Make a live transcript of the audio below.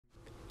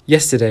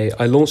Yesterday,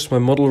 I launched my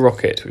model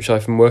rocket, which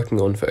I've been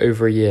working on for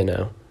over a year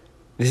now.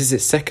 This is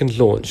its second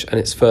launch and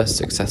its first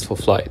successful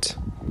flight.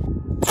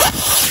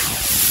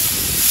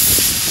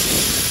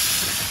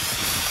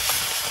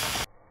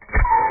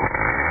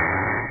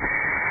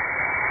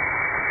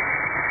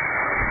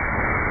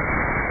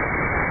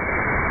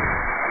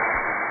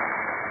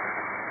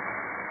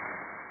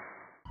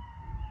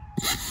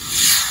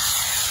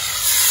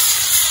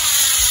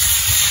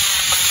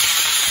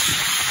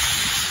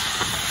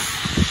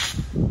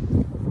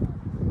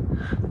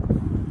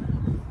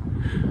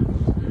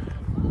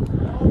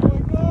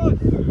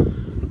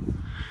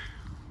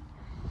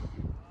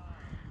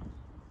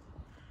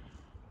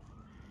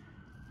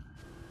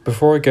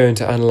 Before I go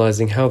into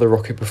analysing how the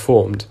rocket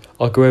performed,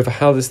 I'll go over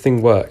how this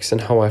thing works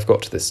and how I've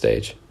got to this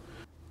stage.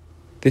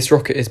 This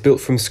rocket is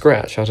built from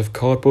scratch out of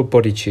cardboard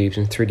body tubes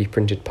and 3D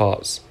printed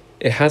parts.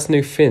 It has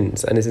no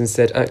fins and is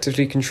instead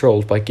actively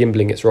controlled by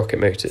gimballing its rocket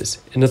motors,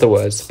 in other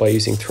words, by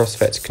using thrust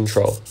vector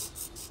control.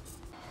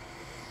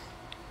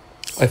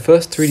 I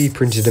first 3D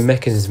printed a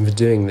mechanism for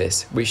doing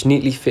this, which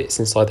neatly fits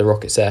inside the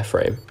rocket's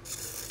airframe.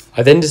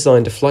 I then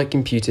designed a flight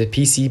computer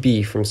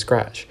PCB from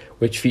scratch,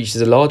 which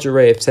features a large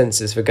array of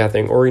sensors for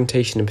gathering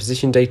orientation and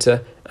position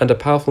data, and a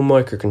powerful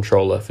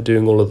microcontroller for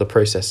doing all of the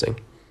processing.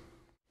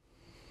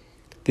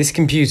 This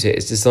computer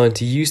is designed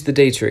to use the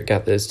data it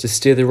gathers to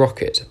steer the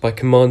rocket by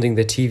commanding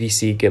the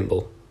TVC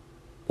gimbal.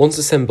 Once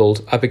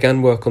assembled, I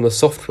began work on the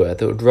software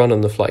that would run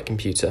on the flight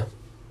computer.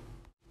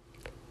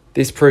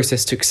 This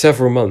process took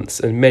several months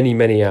and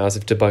many hours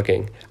of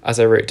debugging, as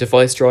I wrote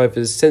device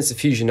drivers, sensor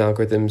fusion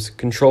algorithms,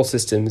 control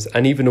systems,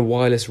 and even a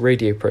wireless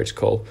radio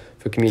protocol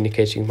for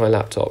communicating with my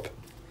laptop.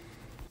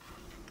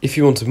 If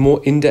you want a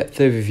more in-depth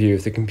overview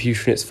of the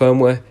computer and its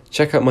firmware,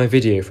 check out my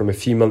video from a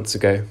few months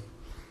ago.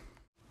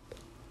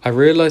 I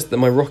realised that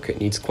my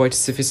rocket needs quite a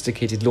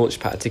sophisticated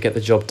launch pad to get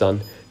the job done,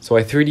 so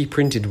I 3D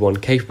printed one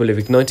capable of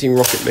igniting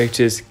rocket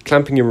motors,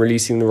 clamping and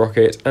releasing the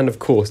rocket, and of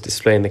course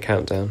displaying the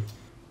countdown.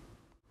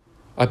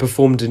 I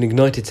performed an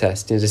igniter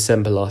test in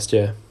December last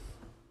year.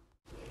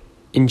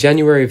 In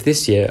January of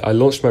this year, I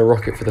launched my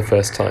rocket for the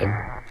first time.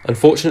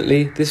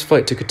 Unfortunately, this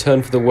flight took a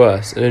turn for the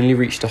worse and only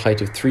reached a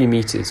height of 3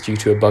 meters due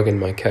to a bug in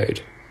my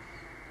code.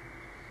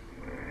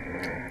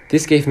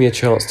 This gave me a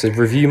chance to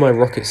review my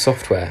rocket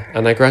software,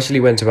 and I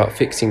gradually went about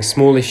fixing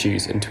small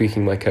issues and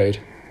tweaking my code.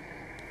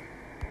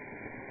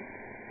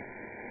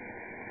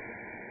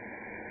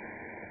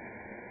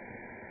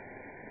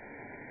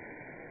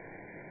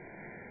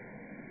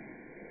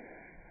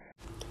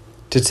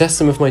 To test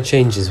some of my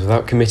changes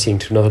without committing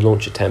to another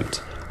launch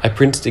attempt, I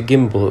printed a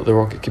gimbal that the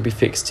rocket could be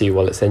fixed to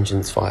while its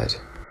engines fired.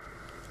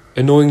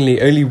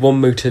 Annoyingly, only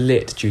one motor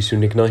lit due to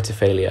an igniter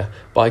failure,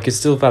 but I could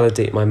still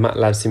validate my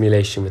MATLAB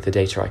simulation with the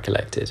data I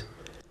collected.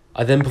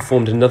 I then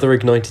performed another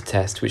igniter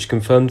test which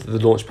confirmed that the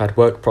launchpad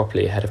worked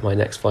properly ahead of my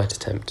next flight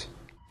attempt.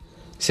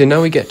 So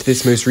now we get to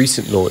this most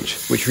recent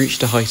launch, which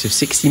reached a height of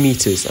 60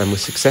 meters and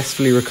was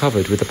successfully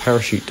recovered with a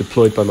parachute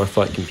deployed by my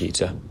flight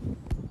computer.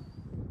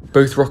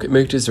 Both rocket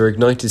motors are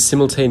ignited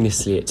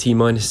simultaneously at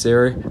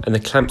T-0 and the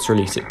clamps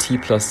release at T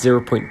plus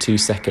 0.2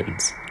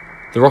 seconds.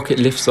 The rocket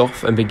lifts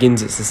off and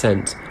begins its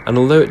ascent, and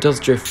although it does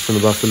drift from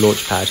above the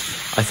launch pad,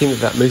 I think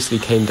that mostly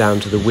came down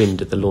to the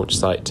wind at the launch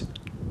site.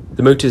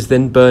 The motors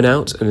then burn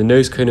out and the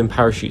nose cone and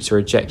parachutes are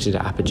ejected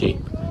at apogee.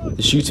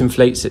 The chute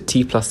inflates at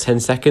T plus 10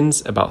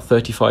 seconds, about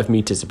 35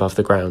 meters above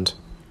the ground.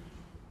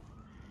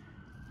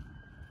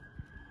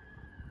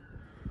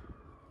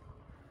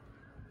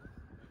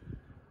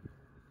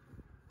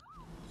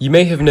 You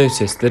may have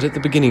noticed that at the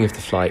beginning of the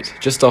flight,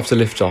 just after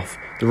liftoff,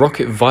 the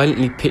rocket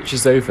violently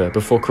pitches over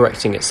before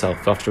correcting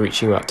itself after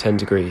reaching about 10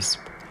 degrees.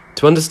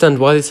 To understand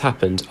why this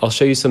happened, I'll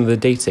show you some of the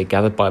data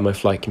gathered by my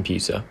flight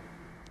computer.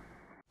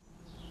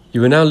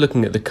 You are now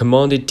looking at the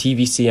commanded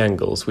TVC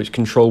angles which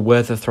control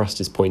where the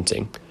thrust is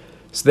pointing.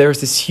 So there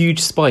is this huge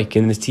spike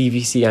in the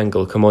TVC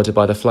angle commanded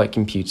by the flight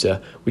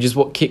computer, which is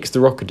what kicks the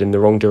rocket in the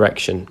wrong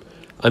direction.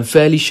 I'm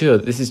fairly sure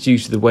that this is due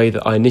to the way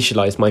that I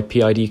initialized my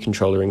PID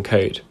controller in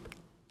code.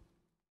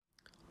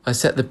 I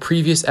set the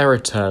previous error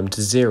term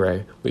to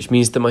 0, which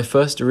means that my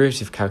first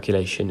derivative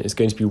calculation is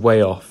going to be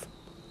way off.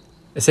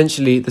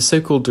 Essentially, the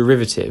so-called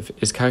derivative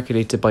is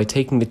calculated by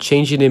taking the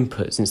change in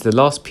input since the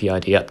last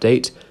PID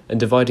update and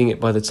dividing it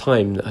by the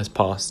time that has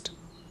passed.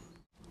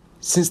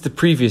 Since the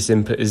previous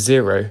input is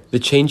 0, the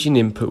change in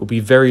input will be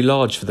very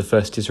large for the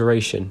first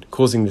iteration,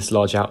 causing this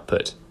large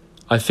output.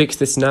 I've fixed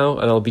this now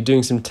and I'll be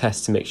doing some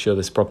tests to make sure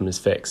this problem is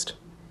fixed.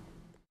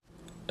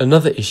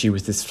 Another issue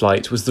with this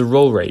flight was the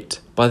roll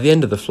rate. By the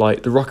end of the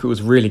flight, the rocket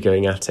was really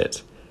going at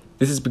it.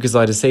 This is because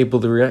I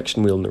disabled the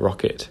reaction wheel in the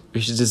rocket,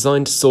 which is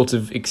designed to sort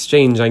of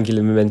exchange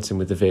angular momentum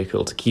with the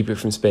vehicle to keep it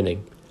from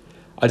spinning.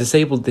 I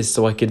disabled this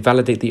so I could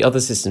validate the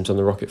other systems on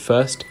the rocket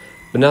first,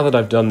 but now that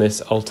I've done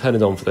this, I'll turn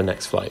it on for the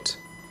next flight.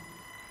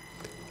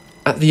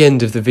 At the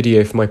end of the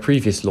video for my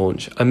previous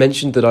launch, I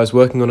mentioned that I was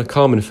working on a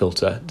Kalman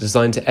filter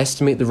designed to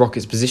estimate the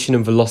rocket's position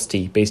and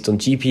velocity based on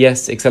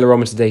GPS,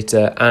 accelerometer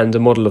data, and a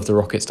model of the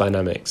rocket's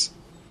dynamics.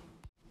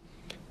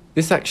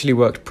 This actually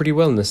worked pretty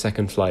well in the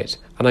second flight,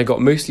 and I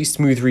got mostly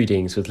smooth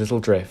readings with little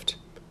drift.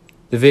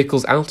 The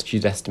vehicle's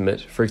altitude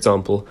estimate, for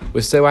example,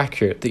 was so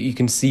accurate that you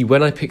can see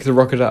when I pick the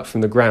rocket up from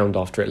the ground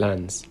after it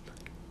lands.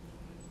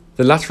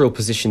 The lateral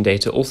position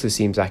data also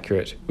seems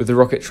accurate, with the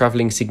rocket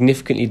travelling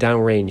significantly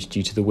downrange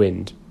due to the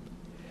wind.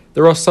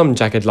 There are some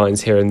jagged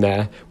lines here and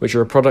there, which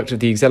are a product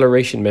of the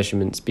acceleration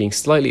measurements being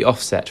slightly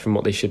offset from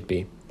what they should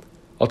be.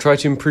 I'll try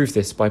to improve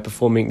this by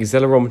performing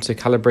accelerometer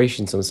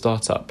calibrations on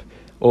startup,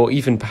 or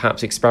even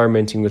perhaps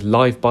experimenting with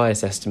live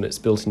bias estimates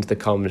built into the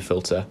Kalman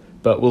filter,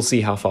 but we'll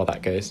see how far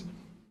that goes.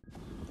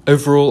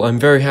 Overall, I'm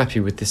very happy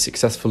with this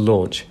successful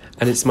launch,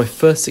 and it's my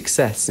first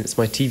success since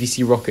my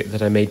TVC rocket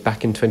that I made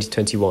back in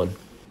 2021.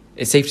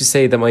 It's safe to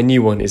say that my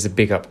new one is a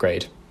big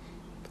upgrade.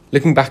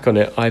 Looking back on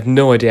it, I have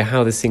no idea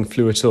how this thing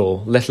flew at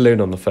all, let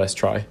alone on the first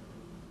try.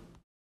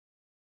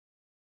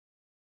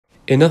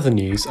 In other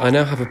news, I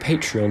now have a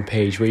Patreon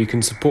page where you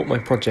can support my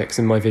projects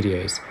and my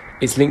videos.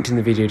 It's linked in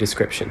the video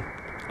description.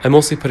 I'm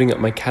also putting up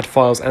my CAD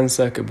files and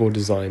circuit board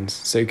designs,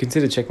 so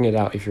consider checking it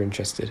out if you're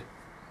interested.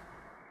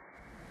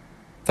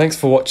 Thanks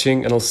for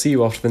watching, and I'll see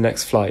you after the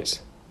next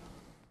flight.